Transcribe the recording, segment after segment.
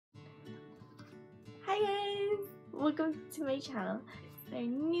Hi guys! Welcome to my channel. If you're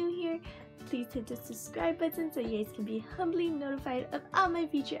new here, please hit the subscribe button so you guys can be humbly notified of all my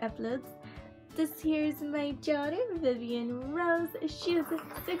future uploads. This here is my daughter, Vivian Rose. She is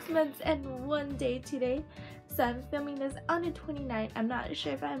 6 months and 1 day today. So I'm filming this on the 29th. I'm not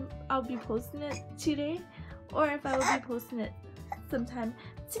sure if I'll be posting it today or if I will be posting it sometime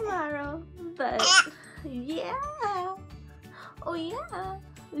tomorrow. But yeah! Oh yeah!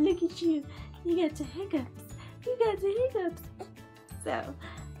 Look at you! You got the hiccups. You got the hiccups. So,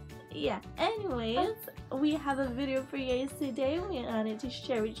 yeah. Anyways, we have a video for you guys today. We wanted to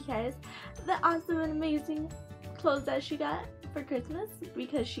share with you guys the awesome and amazing clothes that she got for Christmas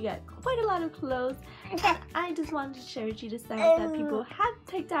because she got quite a lot of clothes. And I just wanted to share with you the styles that people have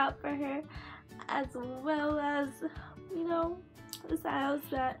picked out for her, as well as, you know, the styles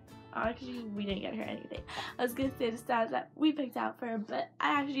that actually we didn't get her anything. I was gonna say the styles that we picked out for her, but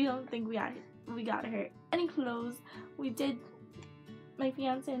I actually don't think we got her any clothes. We did, my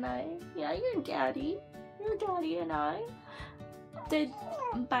fiance and I, yeah, your daddy and I did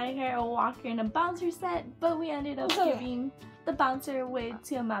buy her a walker and a bouncer set, but we ended up giving the bouncer away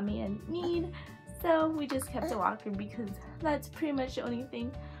to a mommy in need, so we just kept the walker because that's pretty much the only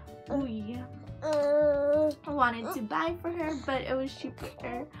thing we wanted to buy for her, but it was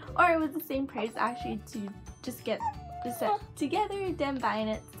cheaper, or it was the same price actually, to just get the set together than buying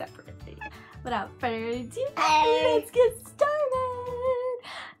it separately. Without further ado, let's get started.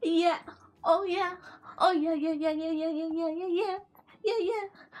 Yeah. Oh yeah. Oh yeah.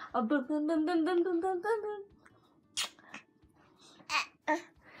 Oh, boom boom boom boom boom boom boom boom.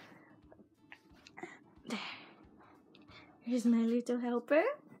 There. Here's my little helper.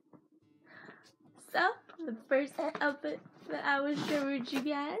 So, the first outfit that I will share with you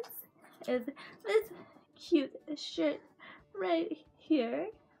guys is this cute shirt right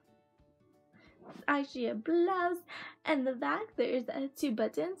here. It's actually a blouse, and the back there's 2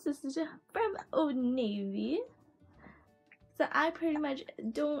 buttons. This is from Old Navy. So I pretty much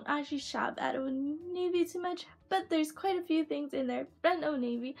don't actually shop at Old Navy too much, but there's quite a few things in there from Old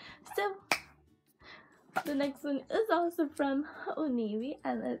Navy. So the next one is also from Old Navy,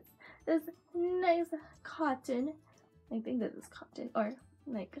 and it's this nice cotton, I think this is cotton, or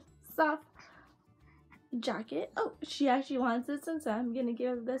like soft jacket. Oh, she actually wants this one, so I'm gonna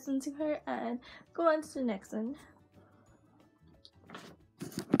give this one to her and go on to the next one.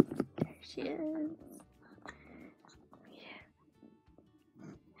 There she is. Yeah.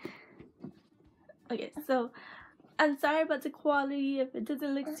 Okay, so I'm sorry about the quality if it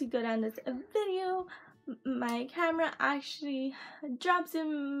doesn't look too good on this video. My camera actually drops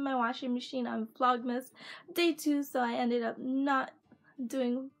in my washing machine on Vlogmas day 2, so I ended up not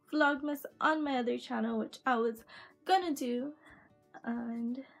doing Vlogmas on my other channel, which I was gonna do.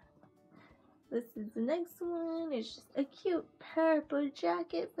 And this is the next one. It's just a cute purple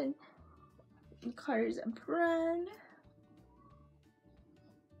jacket from Carter's brand.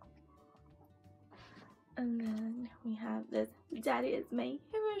 And then we have this Daddy Is My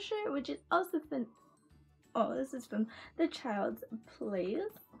Hero shirt, which is also from, oh, this is from The Child's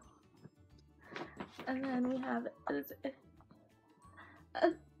Place. And then we have this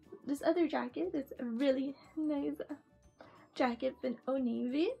other jacket. It's a really nice jacket from Old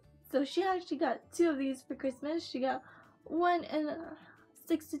Navy. So she actually got 2 of these for Christmas. She got one in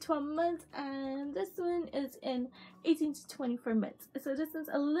 6 to 12 months, and this one is in 18 to 24 months. So this one's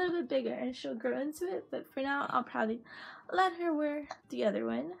a little bit bigger and she'll grow into it, but for now I'll probably let her wear the other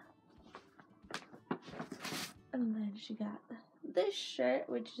one. And then she got this shirt,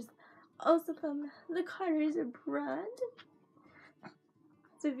 which is also from the Carter's brand.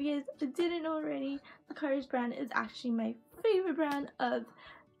 So if you guys didn't know already, the Carter's brand is actually my favorite brand of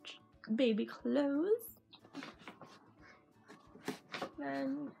baby clothes.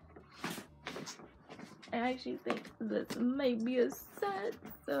 And I actually think this might be a set,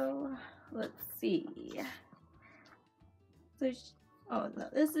 so let's see. So, oh no,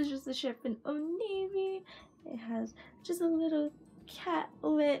 this is just a shirt from Old Navy. It has just a little cat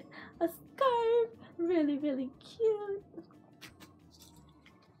with a scarf. Really, really cute.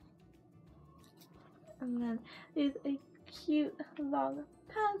 And then there's a cute long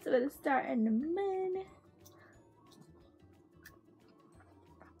pants with a star and a moon.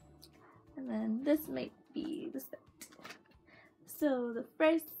 And then this might be the set. So the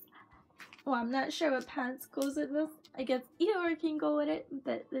first, well, I'm not sure what pants goes with this. I guess either can go with it,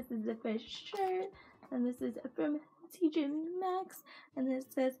 but this is the first shirt. And this is from TJ Maxx. And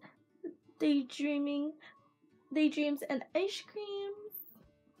it says Daydreams and Ice Cream.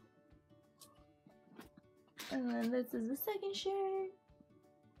 And then this is the second shirt.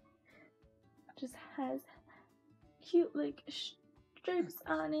 just has cute like stripes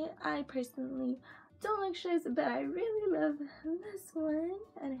on it. I personally don't like stripes, but I really love this one,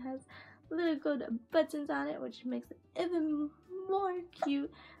 and it has little gold buttons on it, which makes it even more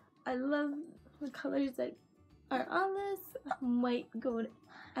cute. I love the colors that are on this. White, gold,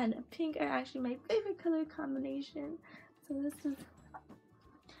 and pink are actually my favorite color combination. So this is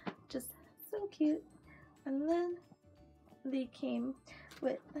just so cute. And then they came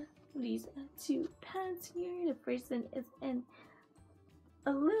with these two pants here. The first one is in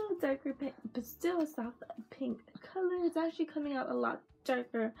a little darker pink, but still a soft pink color. It's actually coming out a lot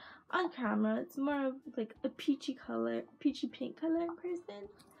darker on camera. It's more of like a peachy color, peachy pink color in person.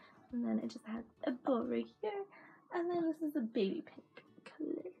 And then it just has a bow right here. And then this is a baby pink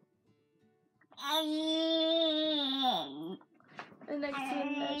color. The next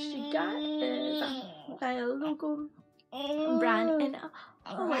one that she got is by a local brand in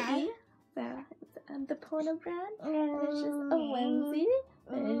Hawaii. So it's the Pono brand. And it's just a onesie.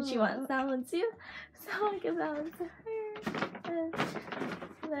 And she wants that one too. So I give that one to her. And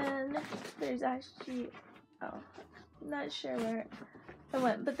then there's actually, not sure where I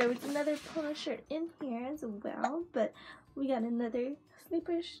went, but there was another Pono shirt in here as well. But we got another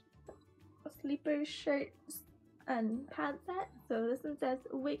sleeper shirt and pants set. So this one says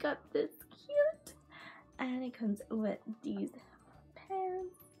 "Wake Up This Cute," and it comes with these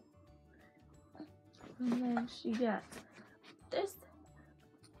pants. And then she got this.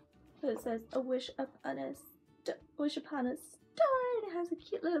 So it says "A wish upon a star," and it has a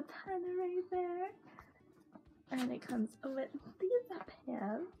cute little panda right there. And it comes with these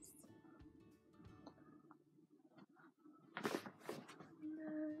pants.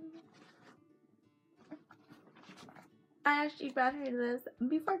 I actually brought her this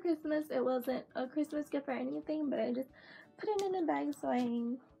before Christmas. It wasn't a Christmas gift or anything, but I just put it in a bag so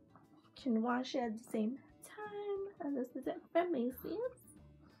I can wash it at the same time. And this is it from Macy's.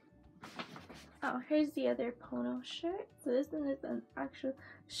 Oh, here's the other Pono shirt. So this one is an actual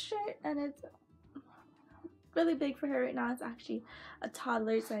shirt, and it's really big for her right now. It's actually a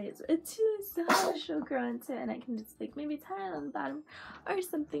toddler size too, so she'll grow into it, and I can just like maybe tie it on the bottom or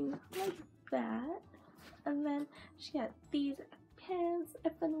something like that. And then she got these pants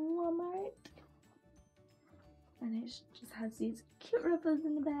from Walmart, and it just has these cute ruffles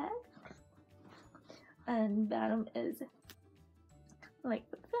in the back, and bottom is like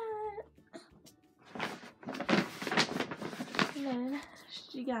that. And then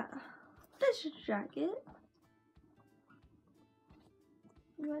she got this jacket.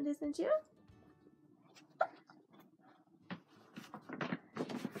 You want this one too?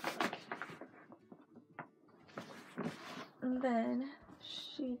 And then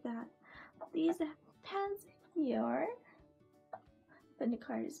she got these pants here. The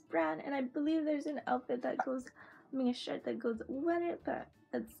color is brown, and I believe there's an outfit that goes, a shirt that goes with it, but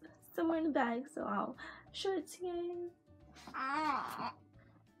it's somewhere in the bag, so I'll show it to you guys.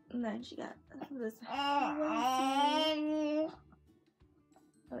 And then she got this onesie.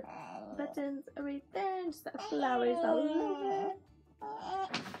 Buttons right there, and just flowers all over.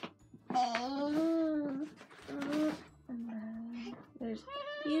 And then there's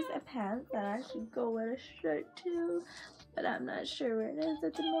these pants that actually go with a shirt too, but I'm not sure where it is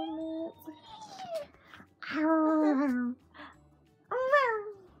at the moment.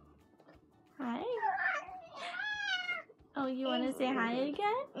 Hi. Oh, you want to say hi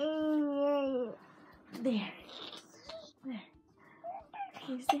again? There.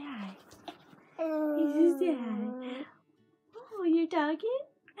 You say hi. You say hi. Oh, you're talking?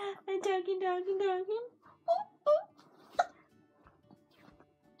 I'm talking.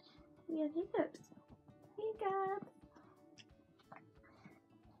 Yeah, hiccups.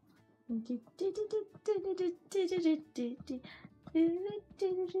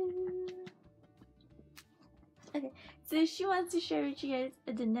 Okay, so she wants to share with you guys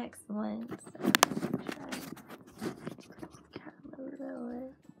the next one. So okay,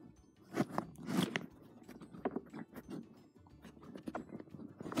 there.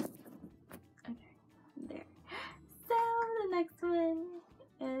 So the next one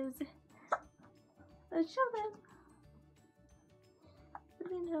is, let's show them.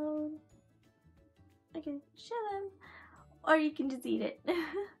 Okay, show them, or you can just eat it.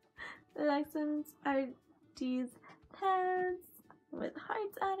 The next ones are these pants with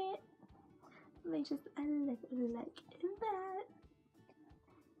hearts on it. And they just look like that.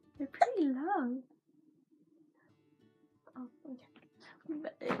 They're pretty long. Oh, okay.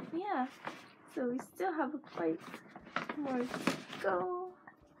 But yeah, so we still have quite more to go.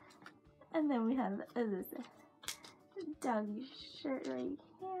 And then we have this doggy shirt right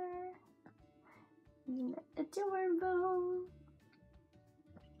here. Isn't it adorable?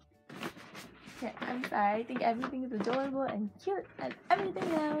 Okay, I'm sorry. I think everything is adorable and cute and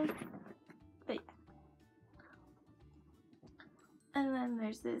everything else. But yeah. And then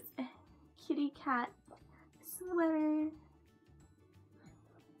there's this kitty cat sweater.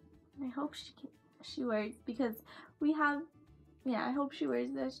 And I hope she wears, because we have, yeah, I hope she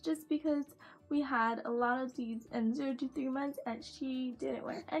wears this just because we had a lot of these in 0 to 3 months and she didn't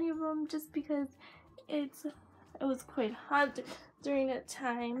wear any of them just because it was quite hot during that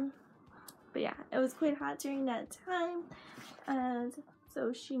time. But yeah, it was quite hot during that time, and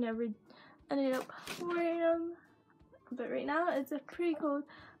so she never ended up wearing them. But right now it's pretty cold,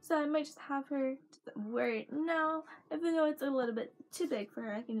 so I might just have her wear it now. Even though it's a little bit too big for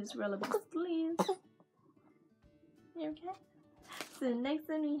her, I can just roll up the sleeves. Okay. So the next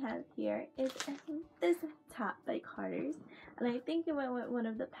one we have here is this top by Carter's, and I think it went with one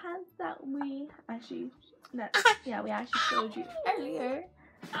of the pants that we actually showed you earlier.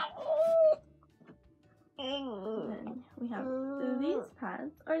 And then we have these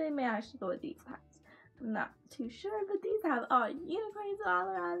pants, or they may actually go with these pants. I'm not too sure, but these have all unicorns all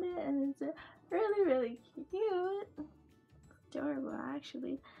around it, and it's really, really cute. Adorable,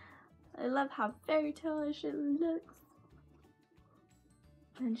 actually. I love how fairy tale-ish it looks.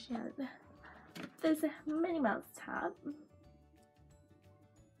 And she has this Minnie Mouse top.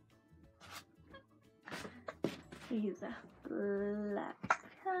 These black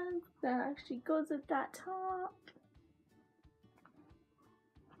pants that actually goes with that top.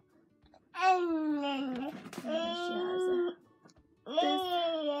 And she has this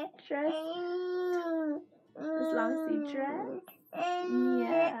dress, this long sleeve dress.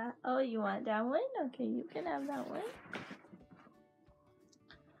 Yeah. Oh, you want that one? Okay, you can have that one.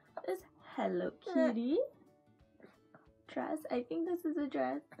 This Hello Kitty dress. I think this is a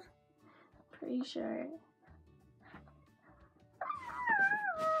dress. Pretty sure.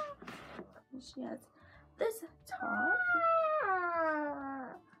 And she has this top.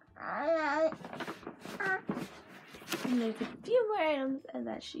 And there's a few more items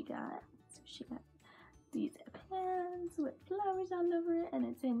that she got. So she got these pants with flowers all over it, and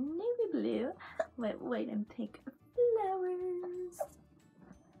it's in navy blue with white and pink flowers.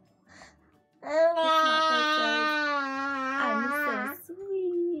 I'm so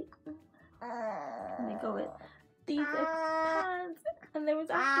sweet. And they go with these pants, and there was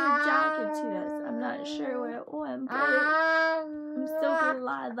actually a jacket to this. I'm not sure where it went, but I'm so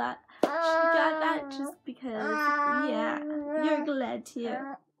glad that she got that just because, yeah, you're glad too.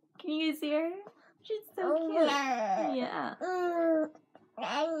 Can you see her? She's so cute. Yeah.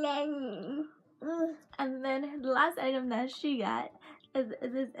 And then the last item that she got is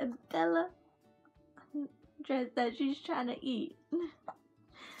this Bella dress that she's trying to eat.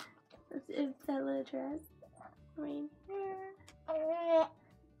 This Bella dress right here.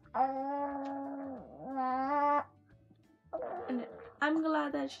 And I'm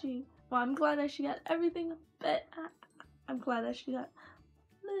glad that she got everything, but I'm glad that she got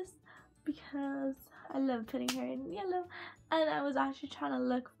this because I love putting her in yellow. And I was actually trying to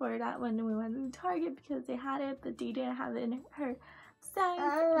look for that when we went to Target because they had it, but they didn't have it in her size.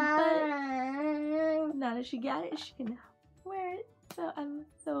 But now that she got it, she can wear it. So I'm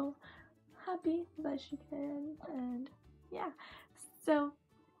so happy that she can. And yeah, so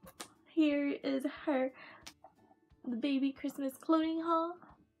here is the baby Christmas clothing haul.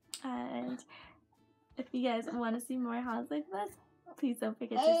 And if you guys want to see more hauls like this, please don't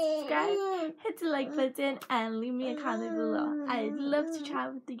forget to subscribe, hit the like button, and leave me a comment below. I'd love to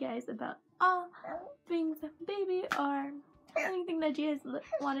chat with you guys about all things baby or anything that you guys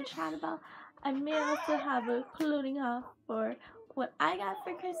want to chat about. I may also have a clothing haul for what I got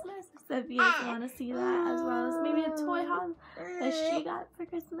for Christmas, so if you guys want to see that, as well as maybe a toy haul that she got for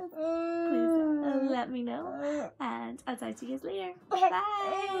Christmas, please let me know. And I'll talk to you guys later.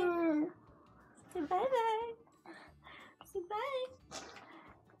 Bye! Say bye-bye! Say bye!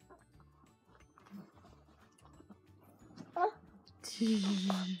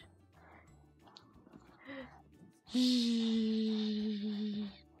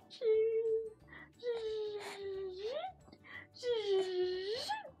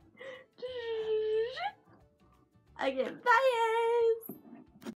 Okay, bye!